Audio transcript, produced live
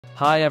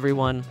Hi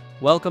everyone,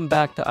 welcome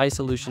back to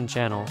iSolution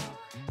channel.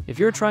 If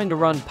you're trying to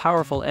run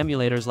powerful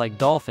emulators like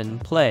Dolphin,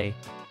 Play,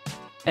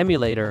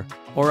 Emulator,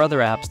 or other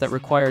apps that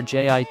require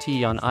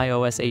JIT on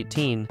iOS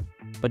 18,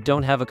 but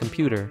don't have a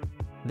computer,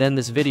 then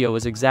this video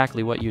is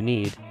exactly what you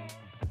need.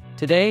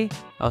 Today,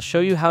 I'll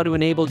show you how to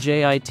enable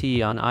JIT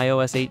on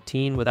iOS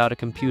 18 without a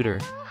computer.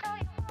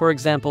 For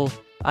example,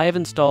 I have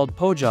installed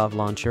PPSSPP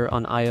launcher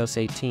on iOS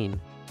 18.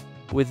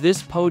 With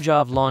this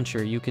PPSSPP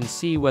launcher, you can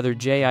see whether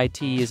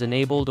JIT is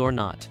enabled or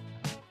not.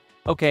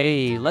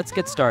 Okay, let's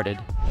get started.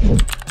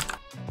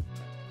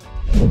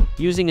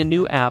 Using a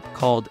new app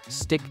called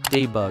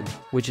StikDebug,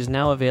 which is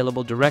now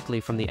available directly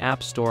from the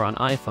App Store on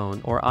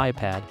iPhone or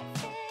iPad.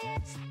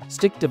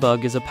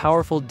 StikDebug is a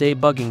powerful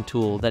debugging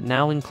tool that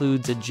now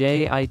includes a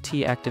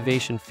JIT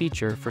activation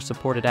feature for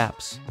supported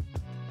apps.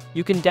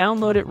 You can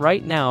download it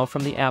right now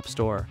from the App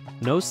Store.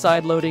 No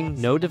sideloading,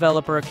 no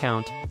developer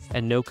account,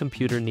 and no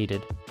computer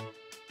needed.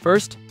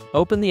 First,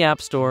 open the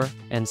App Store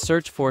and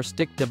search for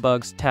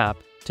StikDebug's tab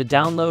to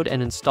download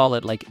and install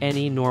it like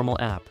any normal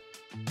app.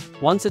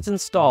 Once it's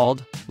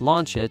installed,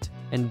 launch it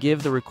and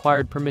give the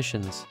required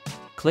permissions.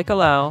 Click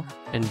Allow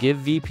and give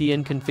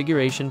VPN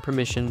configuration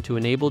permission to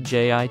enable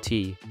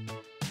JIT.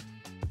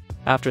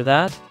 After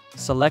that,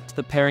 select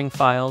the pairing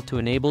file to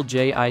enable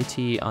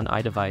JIT on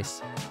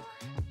iDevice.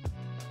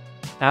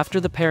 After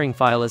the pairing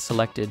file is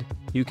selected,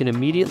 you can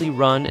immediately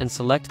run and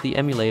select the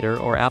emulator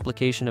or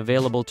application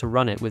available to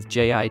run it with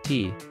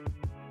JIT.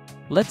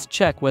 Let's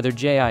check whether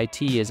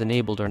JIT is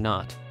enabled or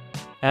not.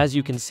 As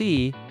you can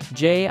see,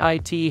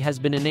 JIT has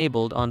been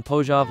enabled on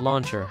PPSSPP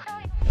launcher.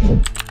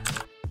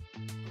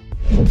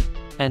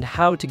 And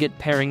how to get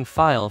pairing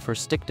file for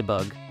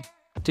StikDebug.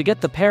 To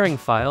get the pairing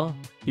file,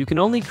 you can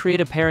only create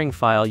a pairing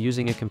file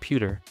using a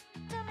computer.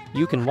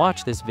 You can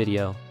watch this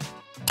video.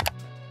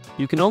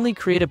 You can only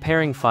create a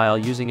pairing file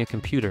using a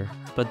computer,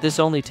 but this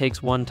only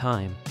takes one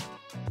time.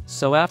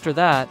 So after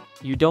that,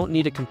 you don't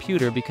need a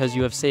computer because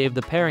you have saved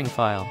the pairing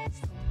file.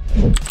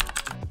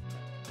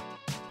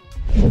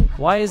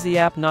 Why is the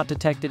app not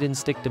detected in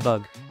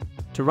StikDebug?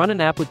 To run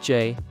an app with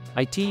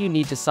JIT, you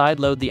need to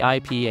sideload the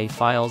IPA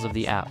files of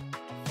the app.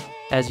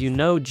 As you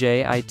know,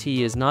 JIT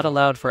is not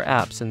allowed for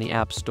apps in the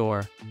App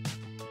Store.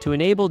 To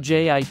enable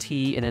JIT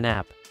in an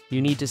app,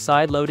 you need to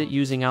sideload it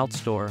using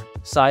Altstore,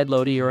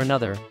 Sideloady, or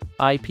another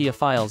IPA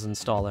files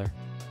installer.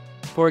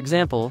 For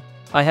example,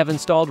 I have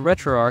installed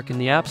RetroArch in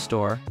the App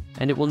Store,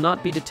 and it will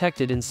not be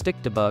detected in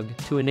StikDebug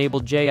to enable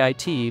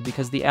JIT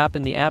because the app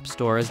in the App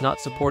Store is not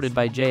supported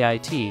by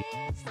JIT.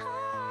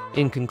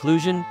 In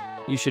conclusion,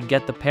 you should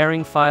get the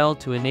pairing file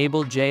to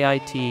enable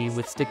JIT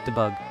with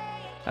StikDebug.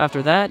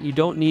 After that, you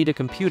don't need a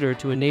computer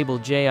to enable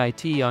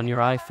JIT on your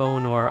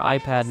iPhone or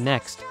iPad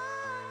next.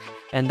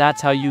 And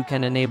that's how you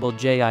can enable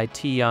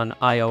JIT on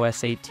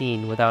iOS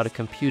 18 without a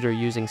computer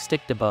using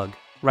StikDebug,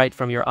 right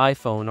from your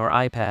iPhone or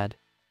iPad.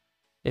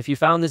 If you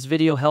found this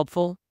video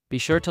helpful, be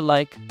sure to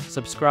like,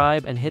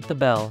 subscribe, and hit the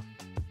bell,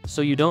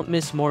 so you don't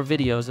miss more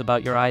videos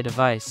about your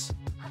iDevice.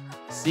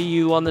 See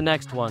you on the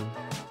next one.